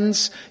your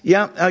pens,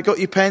 I got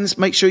your pens,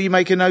 make sure you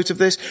make a note of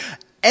this.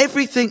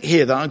 Everything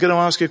here that I'm going to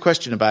ask you a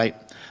question about,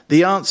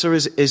 the answer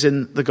is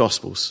in the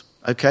Gospels.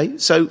 Okay?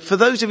 So for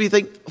those of you who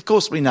think, of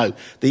course we know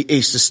the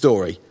Easter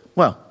story.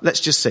 Well, let's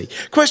just see.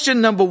 Question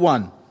number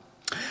 1.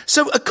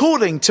 So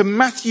according to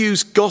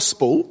Matthew's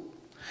Gospel,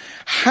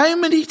 how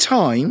many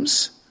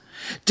times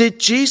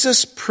did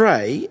Jesus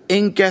pray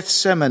in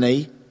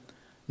Gethsemane,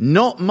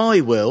 "Not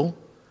my will,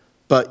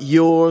 but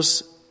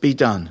yours be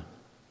done"?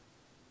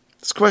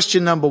 That's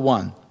question number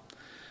 1.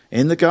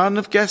 In the Garden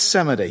of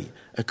Gethsemane,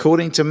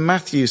 according to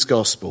Matthew's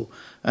Gospel.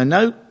 And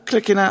no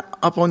clicking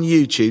up on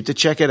YouTube to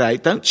check it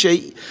out. Don't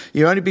cheat.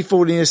 You'll only be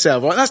fooling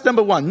yourself. Right, that's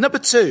number 1. Number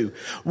 2,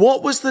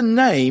 what was the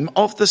name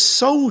of the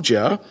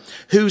soldier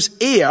whose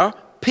ear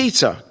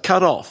Peter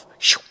cut off?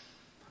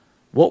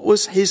 What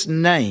was his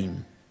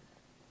name?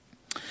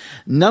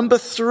 Number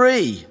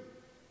 3,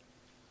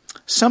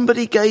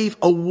 somebody gave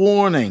a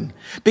warning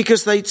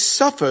because they'd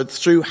suffered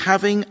through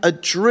having a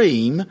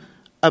dream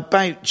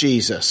about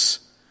Jesus.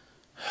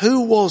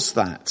 Who was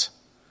that?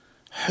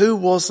 Who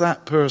was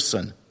that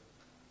person?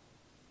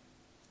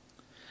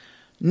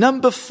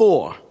 Number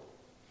 4,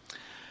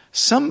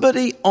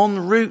 somebody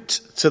en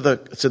route to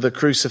the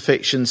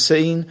crucifixion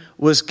scene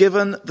was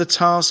given the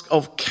task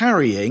of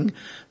carrying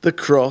the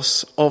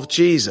cross of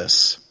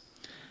Jesus.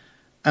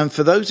 And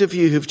for those of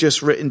you who've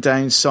just written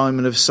down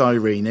Simon of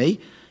Cyrene,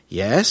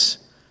 yes,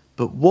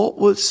 but who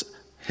was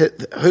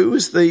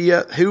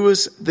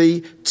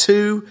the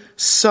 2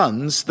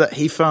 sons that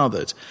he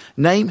fathered?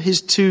 Name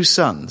his 2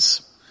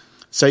 sons.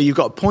 So you've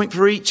got a point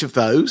for each of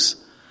those.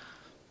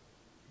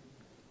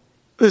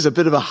 There's a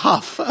bit of a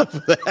huff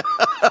over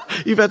there.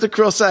 You've had to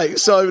cross out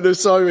Simon of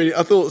Cyrene.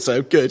 I thought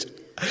so. Good.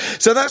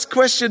 So that's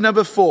question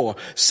number 4.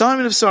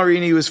 Simon of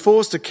Cyrene was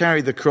forced to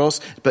carry the cross,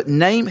 but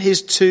name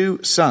his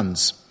 2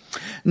 sons.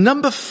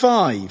 Number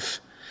 5.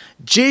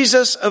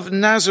 Jesus of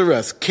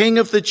Nazareth, King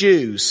of the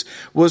Jews,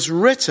 was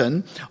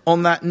written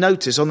on that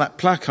notice, on that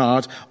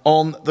placard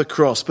on the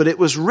cross. But it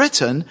was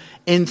written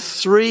in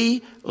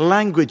 3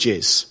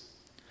 languages.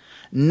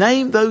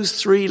 Name those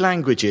 3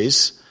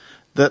 languages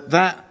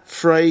that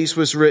phrase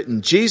was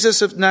written.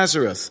 Jesus of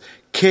Nazareth,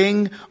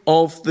 King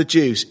of the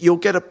Jews. You'll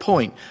get a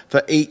point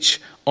for each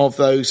of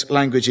those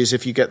languages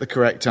if you get the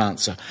correct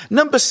answer.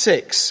 Number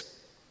 6.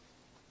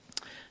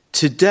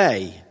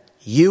 Today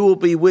you will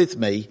be with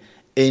me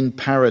in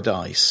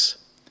paradise.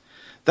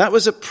 That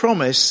was a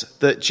promise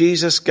that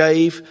Jesus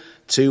gave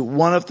to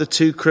one of the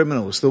 2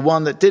 criminals, the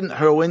one that didn't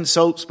hurl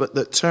insults but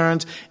that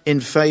turned in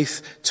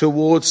faith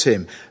towards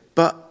him.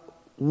 But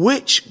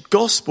which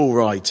gospel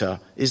writer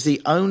is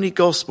the only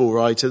gospel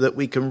writer that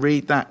we can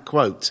read that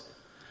quote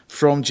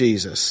from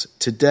Jesus?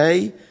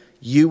 Today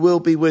you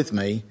will be with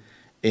me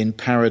in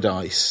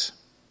paradise.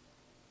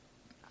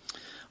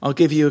 I'll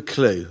give you a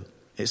clue.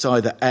 It's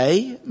either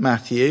A,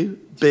 Matthew,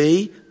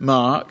 B,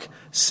 Mark,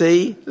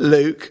 C,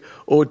 Luke,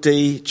 or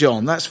D,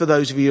 John. That's for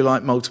those of you who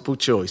like multiple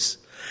choice.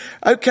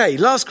 Okay,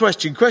 last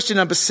question. Question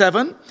number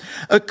 7.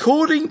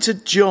 According to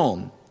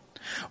John,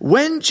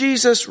 when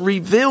Jesus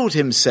revealed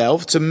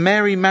himself to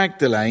Mary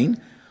Magdalene,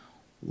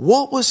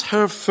 what was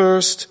her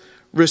first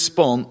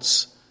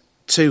response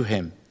to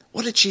him?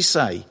 What did she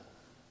say?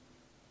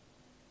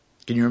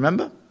 Can you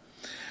remember?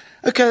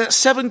 Okay, that's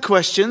 7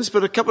 questions,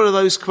 but a couple of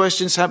those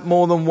questions have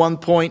more than 1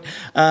 point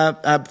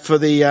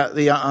for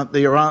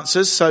your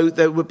answers. So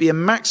there would be a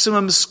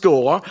maximum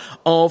score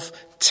of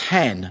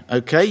 10.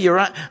 Okay, you're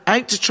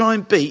out to try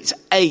and beat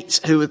 8,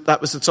 that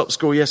was the top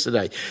score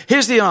yesterday.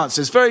 Here's the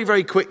answers very,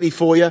 very quickly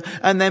for you,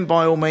 and then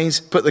by all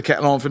means put the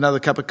kettle on for another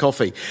cup of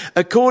coffee.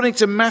 According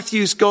to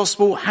Matthew's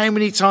Gospel, how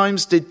many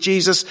times did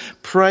Jesus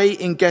pray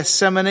in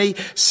Gethsemane,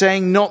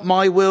 saying, "Not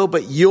my will,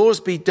 but yours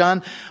be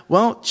done"?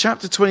 Well,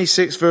 chapter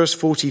 26, verse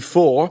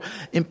 44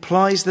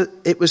 implies that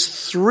it was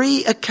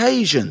 3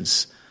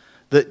 occasions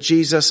that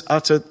Jesus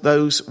uttered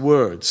those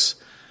words.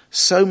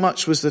 So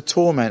much was the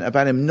torment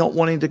about him not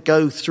wanting to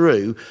go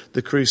through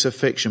the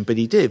crucifixion, but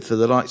he did for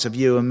the likes of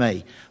you and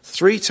me.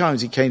 3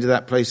 times he came to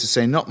that place to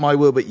say, "Not my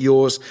will, but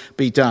yours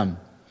be done."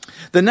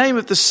 The name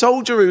of the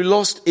soldier who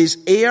lost his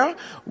ear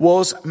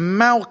was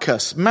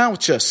Malchus.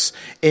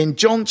 In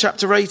John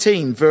chapter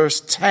 18,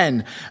 verse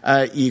 10,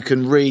 you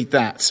can read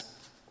that.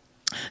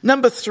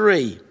 Number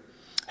 3.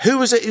 Who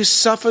was it who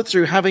suffered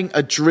through having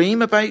a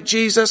dream about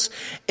Jesus?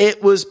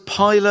 It was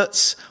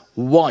Pilate's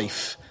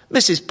wife,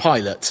 Mrs.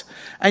 Pilate.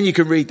 And you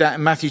can read that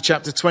in Matthew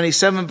chapter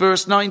 27,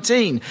 verse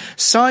 19.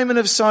 Simon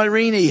of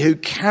Cyrene, who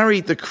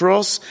carried the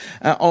cross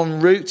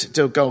en route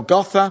to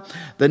Golgotha.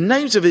 The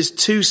names of his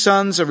 2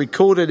 sons are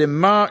recorded in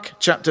Mark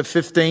chapter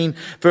 15,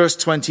 verse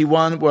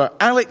 21, were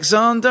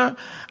Alexander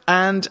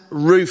and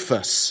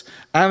Rufus.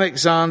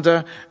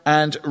 Alexander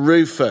and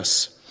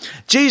Rufus.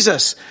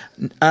 Jesus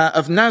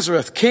of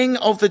Nazareth, King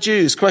of the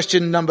Jews.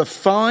 Question number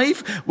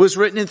 5 was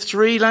written in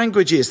 3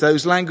 languages.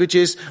 Those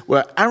languages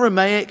were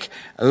Aramaic,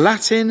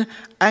 Latin,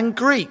 and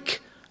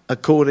Greek,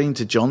 according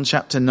to John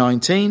chapter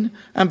 19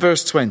 and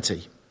verse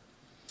 20.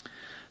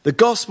 The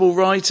gospel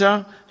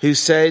writer who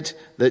said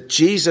that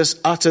Jesus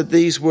uttered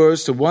these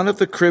words to one of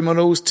the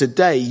criminals,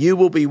 "Today you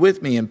will be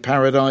with me in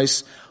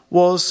paradise,"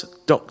 was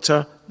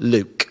Dr.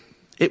 Luke.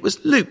 It was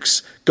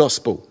Luke's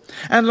gospel.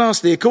 And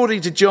lastly,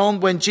 according to John,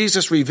 when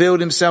Jesus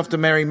revealed himself to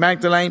Mary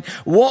Magdalene,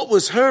 what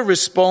was her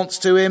response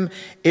to him?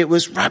 It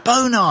was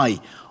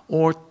Rabboni,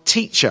 or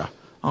teacher.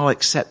 I'll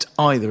accept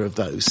either of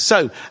those.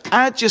 So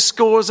add your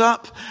scores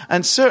up,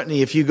 and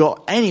certainly if you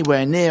got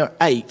anywhere near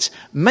 8,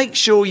 make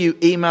sure you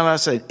email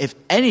us. And if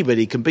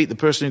anybody can beat the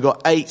person who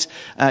got 8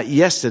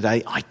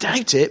 yesterday, I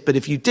doubt it, but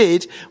if you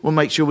did, we'll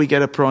make sure we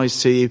get a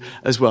prize to you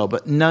as well.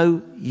 But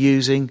no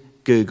using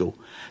Google.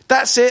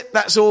 That's it.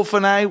 That's all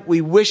for now.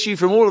 We wish you,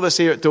 from all of us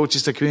here at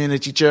Dorchester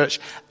Community Church,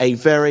 a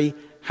very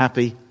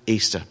happy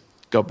Easter.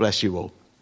 God bless you all.